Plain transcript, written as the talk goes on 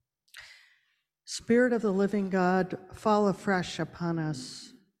Spirit of the living God, fall afresh upon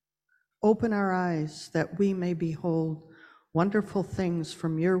us. Open our eyes that we may behold wonderful things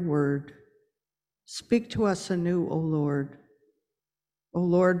from your word. Speak to us anew, O Lord. O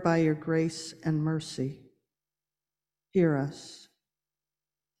Lord, by your grace and mercy, hear us.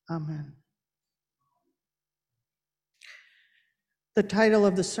 Amen. The title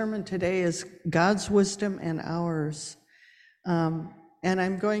of the sermon today is God's Wisdom and Ours. And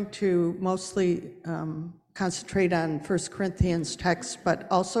I'm going to mostly concentrate on 1 Corinthians text, but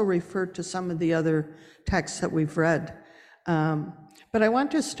also refer to some of the other texts that we've read. But I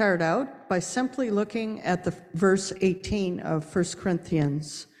want to start out by simply looking at the verse 18 of 1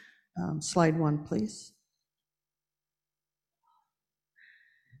 Corinthians. Slide 1, please.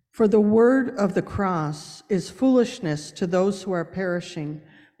 For the word of the cross is foolishness to those who are perishing,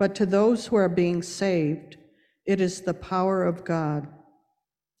 but to those who are being saved, it is the power of God.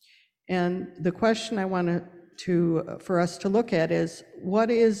 And the question I want for us to look at is, what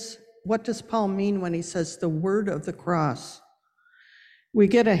does Paul mean when he says the word of the cross? We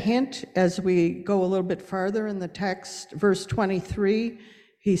get a hint as we go a little bit farther in the text. Verse 23,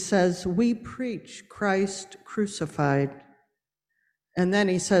 he says, we preach Christ crucified. And then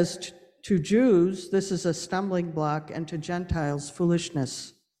he says, to Jews, this is a stumbling block, and to Gentiles,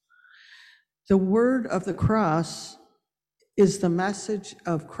 foolishness. The word of the cross is the message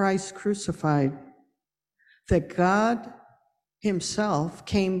of Christ crucified, that God himself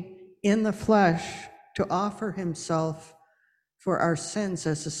came in the flesh to offer himself for our sins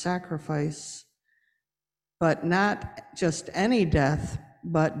as a sacrifice, but not just any death,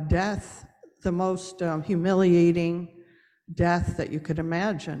 but death, the most humiliating death that you could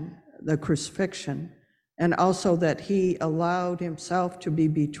imagine, the crucifixion, and also that he allowed himself to be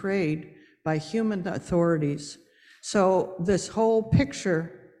betrayed by human authorities. So this whole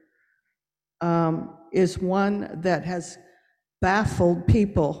picture is one that has baffled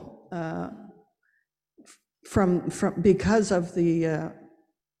people because of the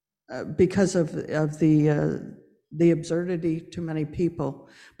absurdity to many people.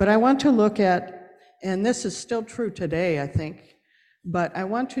 But I want to look at, and this is still true today, I think, but I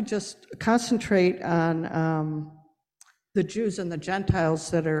want to just concentrate on the Jews and the Gentiles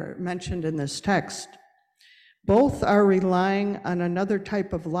that are mentioned in this text. Both are relying on another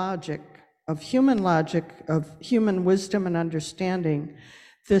type of logic, of human wisdom and understanding.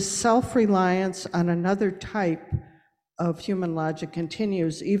 This self-reliance on another type of human logic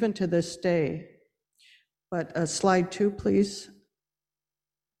continues even to this day. But slide 2, please.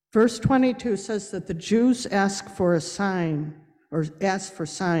 Verse 22 says that the Jews ask for a sign, or ask for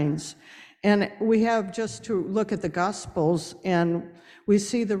signs. And we have just to look at the Gospels, and we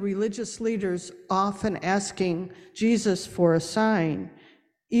see the religious leaders often asking Jesus for a sign,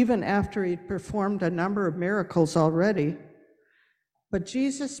 even after he'd performed a number of miracles already. But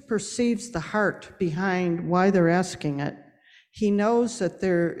Jesus perceives the heart behind why they're asking it. He knows that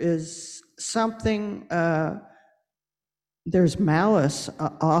there is something, there's malice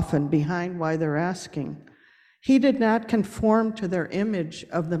often behind why they're asking. He did not conform to their image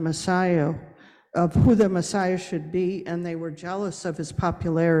of the Messiah, of who the Messiah should be, and they were jealous of his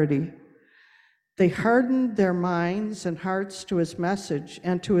popularity. They hardened their minds and hearts to his message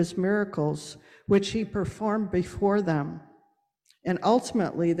and to his miracles, which he performed before them. And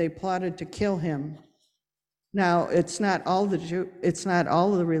ultimately, they plotted to kill him. Now, it's not all the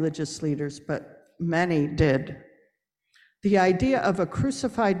religious leaders, but many did. The idea of a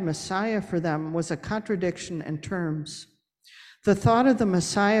crucified Messiah for them was a contradiction in terms. The thought of the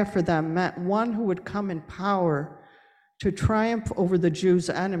Messiah for them meant one who would come in power to triumph over the Jews'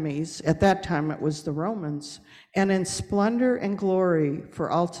 enemies. At that time, it was the Romans, and in splendor and glory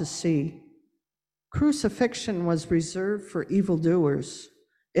for all to see. Crucifixion was reserved for evildoers.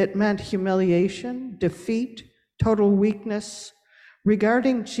 It meant humiliation, defeat, total weakness.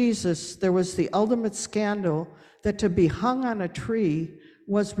 Regarding Jesus, there was the ultimate scandal that to be hung on a tree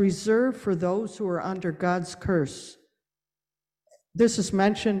was reserved for those who were under God's curse. This is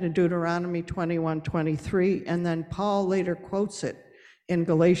mentioned in Deuteronomy 21:23, and then Paul later quotes it in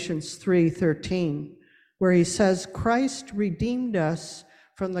Galatians 3:13, where he says, Christ redeemed us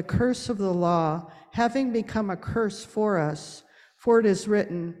from the curse of the law, having become a curse for us. For it is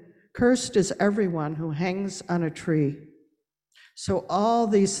written, cursed is everyone who hangs on a tree. So all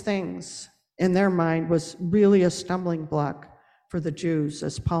these things in their mind was really a stumbling block for the Jews,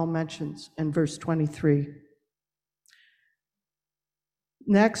 as Paul mentions in verse 23.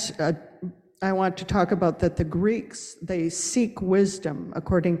 Next, I want to talk about that the Greeks, they seek wisdom,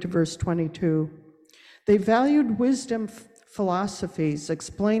 according to verse 22. They valued wisdom philosophies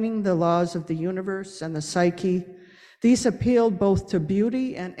explaining the laws of the universe and the psyche. These appealed both to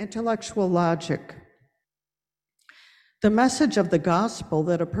beauty and intellectual logic. The message of the gospel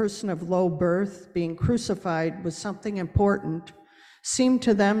that a person of low birth being crucified was something important seemed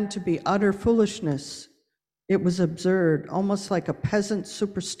to them to be utter foolishness. It was absurd, almost like a peasant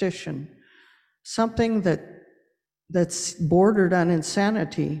superstition, something that's bordered on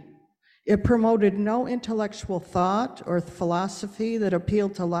insanity. It promoted no intellectual thought or philosophy that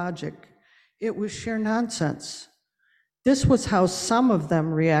appealed to logic. It was sheer nonsense. This was how some of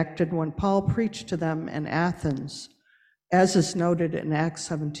them reacted when Paul preached to them in Athens, as is noted in Acts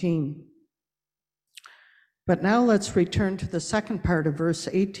 17. But now let's return to the second part of verse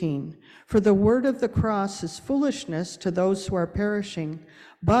 18. For the word of the cross is foolishness to those who are perishing,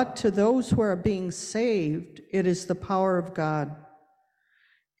 but to those who are being saved, it is the power of God.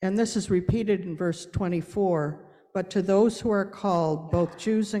 And this is repeated in verse 24. But to those who are called, both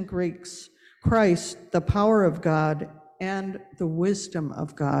Jews and Greeks, Christ, the power of God and the wisdom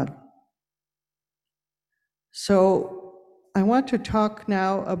of God. So I want to talk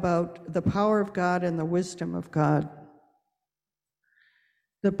now about the power of God and the wisdom of God.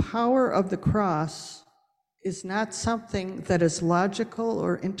 The power of the cross is not something that is logical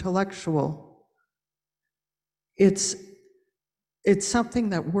or intellectual. It's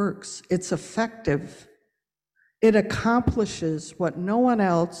something that works. It's effective. It accomplishes what no one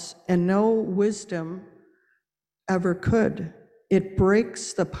else and no wisdom ever could. It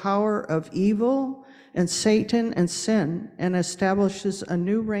breaks the power of evil and Satan and sin and establishes a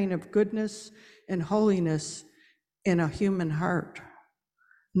new reign of goodness and holiness in a human heart.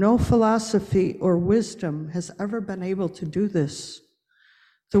 No philosophy or wisdom has ever been able to do this.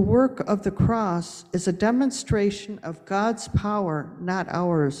 The work of the cross is a demonstration of God's power, not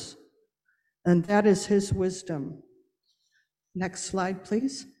ours, and that is his wisdom. Next slide,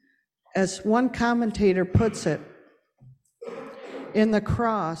 please. As one commentator puts it, in the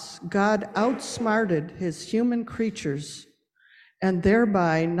cross, God outsmarted his human creatures and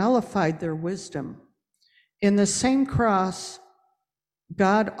thereby nullified their wisdom. In the same cross,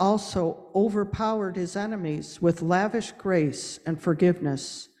 God also overpowered his enemies with lavish grace and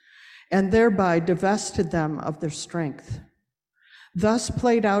forgiveness, and thereby divested them of their strength. Thus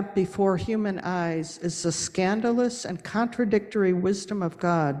played out before human eyes is the scandalous and contradictory wisdom of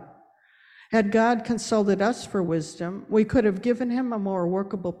God. Had God consulted us for wisdom, we could have given him a more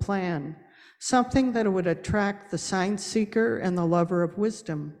workable plan, something that would attract the sign seeker and the lover of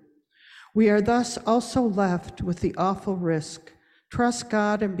wisdom. We are thus also left with the awful risk: trust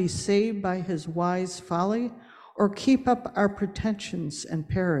God and be saved by his wise folly, or keep up our pretensions and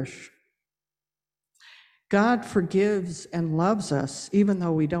perish. God forgives and loves us even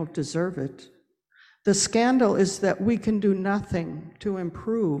though we don't deserve it. The scandal is that we can do nothing to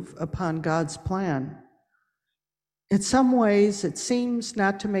improve upon God's plan. In some ways, it seems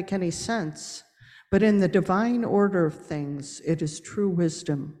not to make any sense, but in the divine order of things, it is true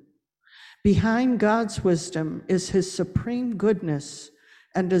wisdom. Behind God's wisdom is his supreme goodness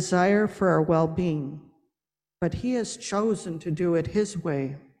and desire for our well-being, but he has chosen to do it his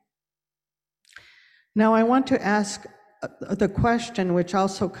way. Now, I want to ask the question which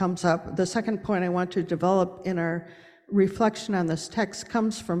also comes up, the second point I want to develop in our reflection on this text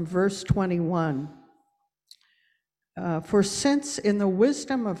comes from verse 21. For since in the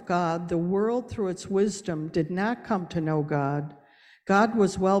wisdom of God, the world through its wisdom did not come to know God, God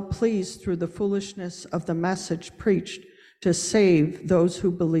was well pleased through the foolishness of the message preached to save those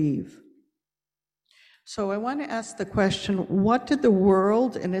who believe. So I want to ask the question, what did the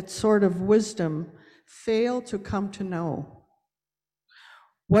world in its sort of wisdom fail to come to know?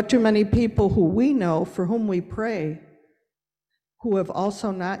 What do many people who we know, for whom we pray, who have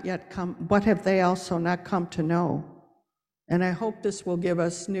also not yet come, what have they also not come to know? And I hope this will give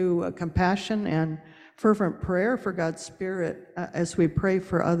us new compassion and fervent prayer for God's Spirit as we pray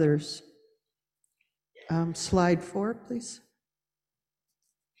for others. Slide 4, please.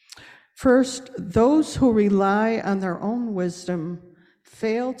 First, those who rely on their own wisdom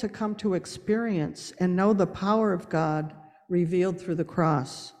fail to come to experience and know the power of God revealed through the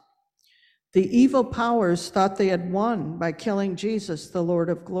cross. The evil powers thought they had won by killing Jesus, the Lord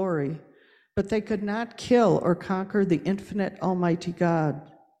of glory, but they could not kill or conquer the infinite Almighty God.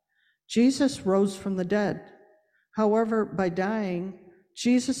 Jesus rose from the dead. However, by dying,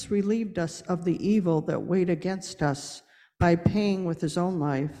 Jesus relieved us of the evil that weighed against us by paying with his own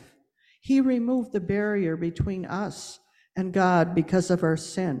life. He removed the barrier between us and God because of our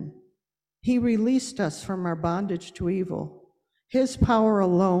sin. He released us from our bondage to evil. His power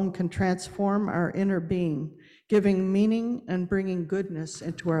alone can transform our inner being, giving meaning and bringing goodness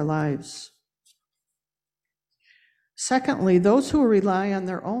into our lives. Secondly, those who rely on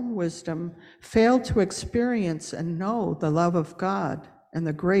their own wisdom fail to experience and know the love of God and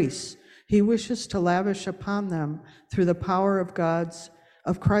the grace He wishes to lavish upon them through the power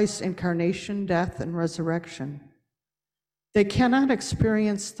of Christ's incarnation, death, and resurrection. They cannot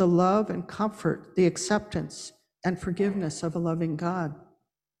experience the love and comfort, the acceptance and forgiveness of a loving God.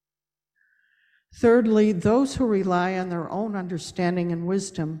 Thirdly, those who rely on their own understanding and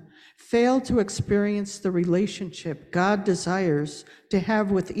wisdom fail to experience the relationship God desires to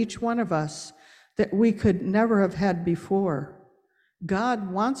have with each one of us that we could never have had before.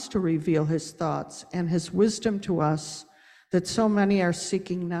 God wants to reveal His thoughts and His wisdom to us that so many are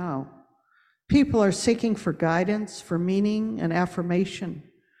seeking now. People are seeking for guidance, for meaning and affirmation.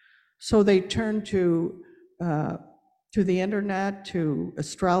 So they turn to the internet, to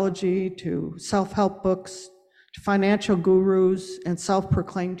astrology, to self-help books, to financial gurus and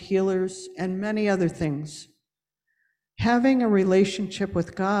self-proclaimed healers, and many other things. Having a relationship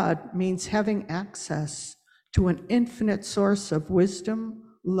with God means having access to an infinite source of wisdom,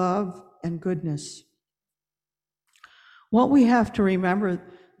 love, and goodness. What we have to remember,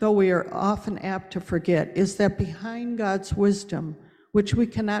 though we are often apt to forget, is that behind God's wisdom, which we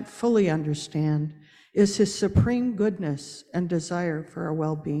cannot fully understand, is His supreme goodness and desire for our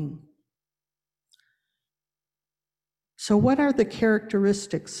well-being. So what are the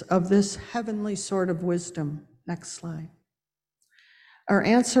characteristics of this heavenly sort of wisdom? Next slide. Our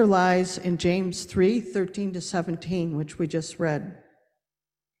answer lies in James 3:13-17, which we just read.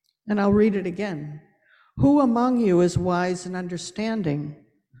 And I'll read it again. Who among you is wise and understanding?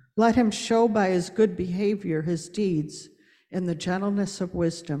 Let him show by his good behavior his deeds in the gentleness of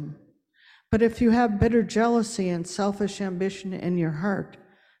wisdom. But if you have bitter jealousy and selfish ambition in your heart,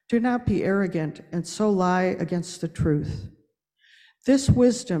 do not be arrogant and so lie against the truth. This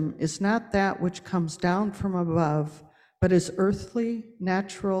wisdom is not that which comes down from above, but is earthly,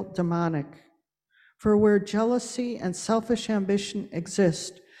 natural, demonic. For where jealousy and selfish ambition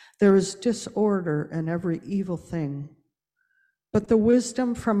exist, there is disorder and every evil thing. But the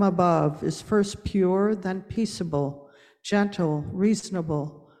wisdom from above is first pure, then peaceable, gentle,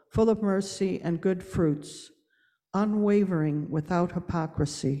 reasonable, full of mercy and good fruits, unwavering, without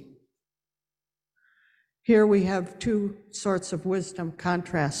hypocrisy. Here we have two sorts of wisdom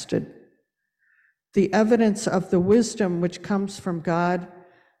contrasted. The evidence of the wisdom which comes from God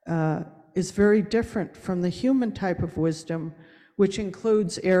is very different from the human type of wisdom, which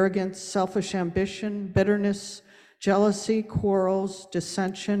includes arrogance, selfish ambition, bitterness, jealousy, quarrels,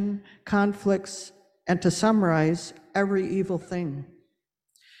 dissension, conflicts, and to summarize, every evil thing.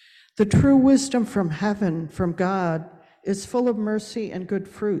 The true wisdom from heaven, from God, is full of mercy and good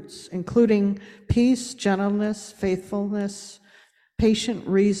fruits, including peace, gentleness, faithfulness, patient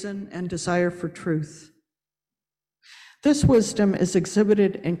reason, and desire for truth. This wisdom is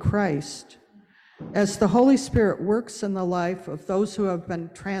exhibited in Christ. As the Holy Spirit works in the life of those who have been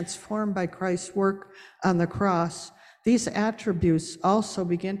transformed by Christ's work on the cross, these attributes also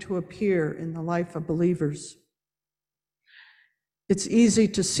begin to appear in the life of believers. It's easy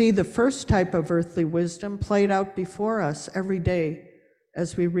to see the first type of earthly wisdom played out before us every day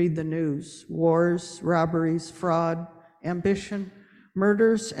as we read the news: wars, robberies, fraud, ambition,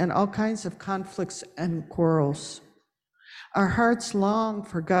 murders, and all kinds of conflicts and quarrels. Our hearts long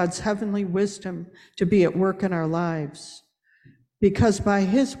for God's heavenly wisdom to be at work in our lives, because by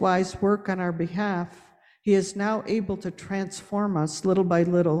His wise work on our behalf, He is now able to transform us little by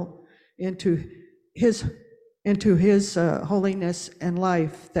little into His holiness and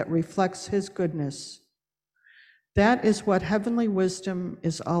life that reflects His goodness. That is what heavenly wisdom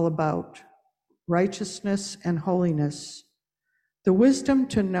is all about: righteousness and holiness. The wisdom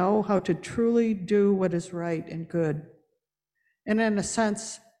to know how to truly do what is right and good. And in a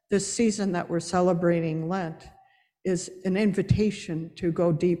sense, this season that we're celebrating, Lent, is an invitation to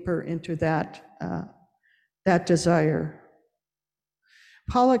go deeper into that desire.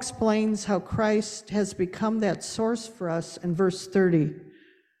 Paul explains how Christ has become that source for us in verse 30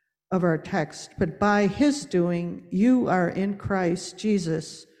 of our text. But by His doing, you are in Christ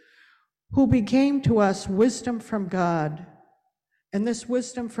Jesus, who became to us wisdom from God. And this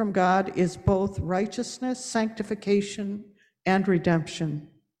wisdom from God is both righteousness, sanctification, and redemption.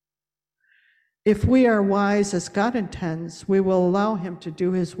 If we are wise as God intends, we will allow Him to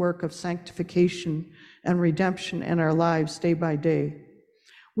do His work of sanctification and redemption in our lives day by day.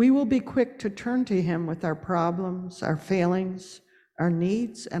 We will be quick to turn to Him with our problems, our failings, our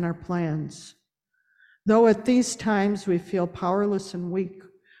needs, and our plans. Though at these times we feel powerless and weak,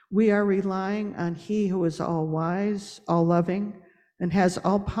 We are relying on He who is all wise, all loving, and has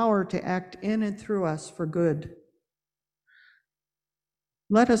all power to act in and through us for good.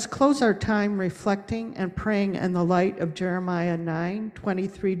 Let us close our time reflecting and praying in the light of Jeremiah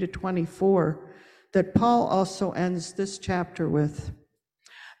 9:23-24, that Paul also ends this chapter with.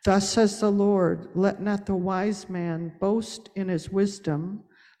 Thus says the Lord, let not the wise man boast in his wisdom,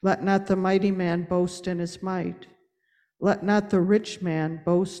 let not the mighty man boast in his might, let not the rich man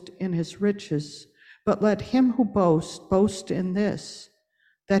boast in his riches, but let him who boasts boast in this,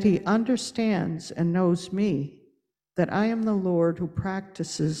 that he understands and knows me, that I am the Lord who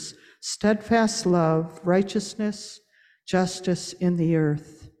practices steadfast love, righteousness, justice in the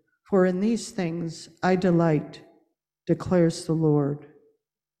earth. For in these things I delight, declares the Lord.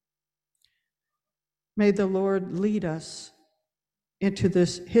 May the Lord lead us into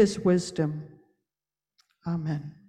his wisdom. Amen.